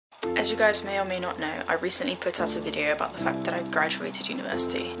As you guys may or may not know, I recently put out a video about the fact that I graduated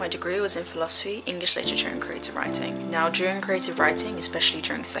university. My degree was in philosophy, English literature and creative writing. Now during creative writing, especially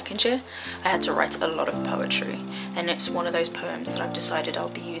during second year, I had to write a lot of poetry, and it's one of those poems that I've decided I'll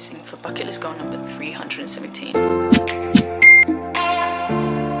be using for bucket list goal number 317.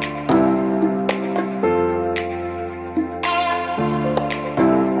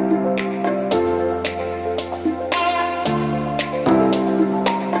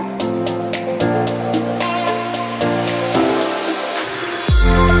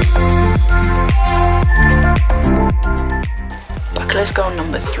 Bucket list goal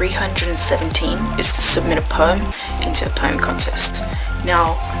number 317 is to submit a poem into a poem contest.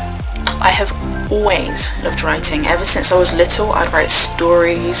 Now, I have always loved writing. Ever since I was little, I'd write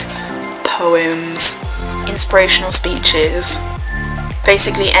stories, poems, inspirational speeches,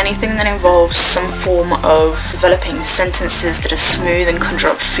 basically anything that involves some form of developing sentences that are smooth and conjure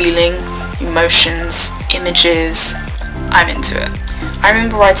up feeling, emotions, images. I'm into it. I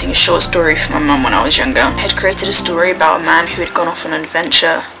remember writing a short story for my mum when I was younger. I had created a story about a man who had gone off on an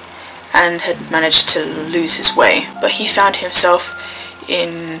adventure and had managed to lose his way, but he found himself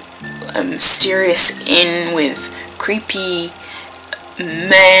in a mysterious inn with creepy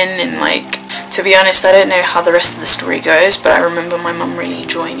men, and to be honest, I don't know how the rest of the story goes, but I remember my mum really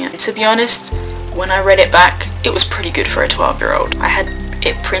enjoying it. And to be honest, when I read it back, it was pretty good for a 12-year-old. I had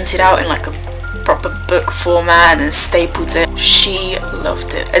it printed out in like a proper book format and stapled it. She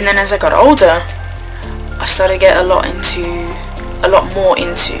loved it. And then as I got older, I started to get a lot more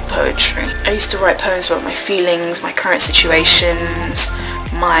into poetry. I used to write poems about my feelings, my current situations,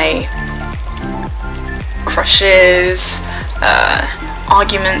 my crushes,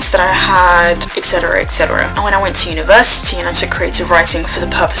 arguments that I had, etc, etc. And when I went to university and I took creative writing for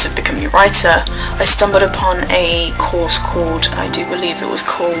the purpose of becoming a writer, I stumbled upon a course called, I do believe it was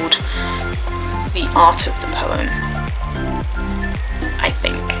called, The Art of the Poem, I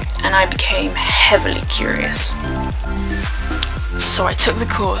think, and I became heavily curious. So I took the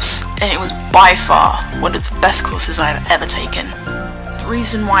course, and it was by far one of the best courses I've ever taken. The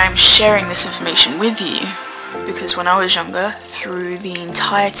reason why I'm sharing this information with you, because when I was younger, through the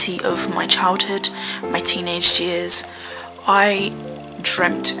entirety of my childhood, my teenage years, I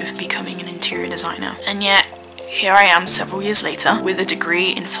dreamt of becoming an interior designer, and yet here I am several years later with a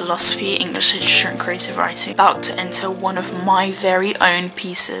degree in philosophy, English literature and creative writing, about to enter one of my very own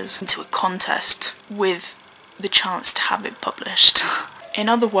pieces into a contest with the chance to have it published. In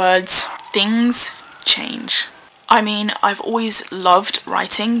other words, things change. I mean, I've always loved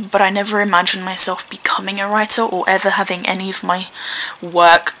writing, but I never imagined myself becoming a writer or ever having any of my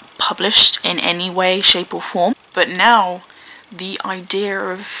work published in any way, shape or form. But now, the idea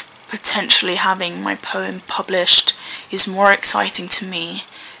of potentially having my poem published is more exciting to me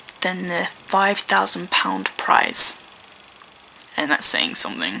than the £5,000 prize. And that's saying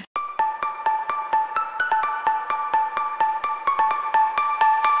something.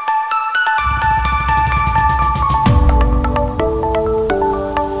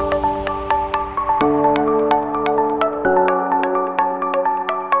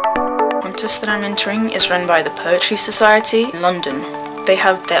 The contest that I'm entering is run by the Poetry Society in London. They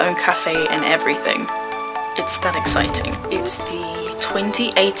have their own cafe and everything. It's that exciting. It's the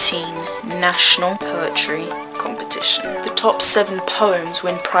 2018 National Poetry Competition. The top 7 poems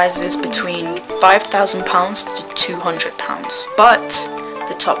win prizes between £5,000 to £200. But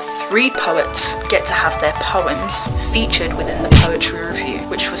the top 3 poets get to have their poems featured within the Poetry Review,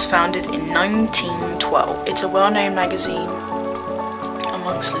 which was founded in 1912. It's a well-known magazine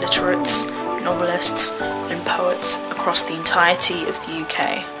amongst literates, novelists and poets across the entirety of the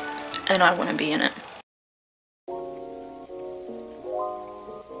UK, and I want to be in it.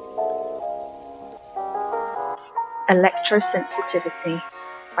 Electrosensitivity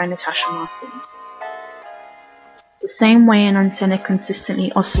by Natasha Martins. The same way an antenna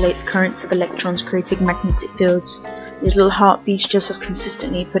consistently oscillates currents of electrons creating magnetic fields, your little heart beats just as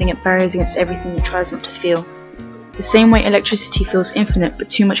consistently, putting up barriers against everything it tries not to feel. The same way electricity feels infinite, but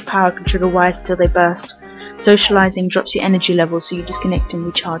too much power can trigger wires till they burst. Socializing drops your energy level, so you disconnect and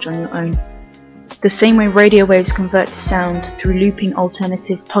recharge on your own. The same way radio waves convert to sound through looping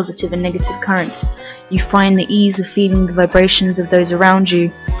alternative positive and negative currents, you find the ease of feeling the vibrations of those around you,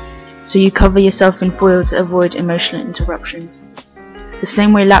 so you cover yourself in foil to avoid emotional interruptions. The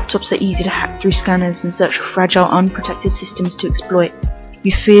same way laptops are easy to hack through scanners and search for fragile unprotected systems to exploit.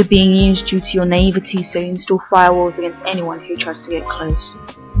 You fear being used due to your naivety, so you install firewalls against anyone who tries to get close.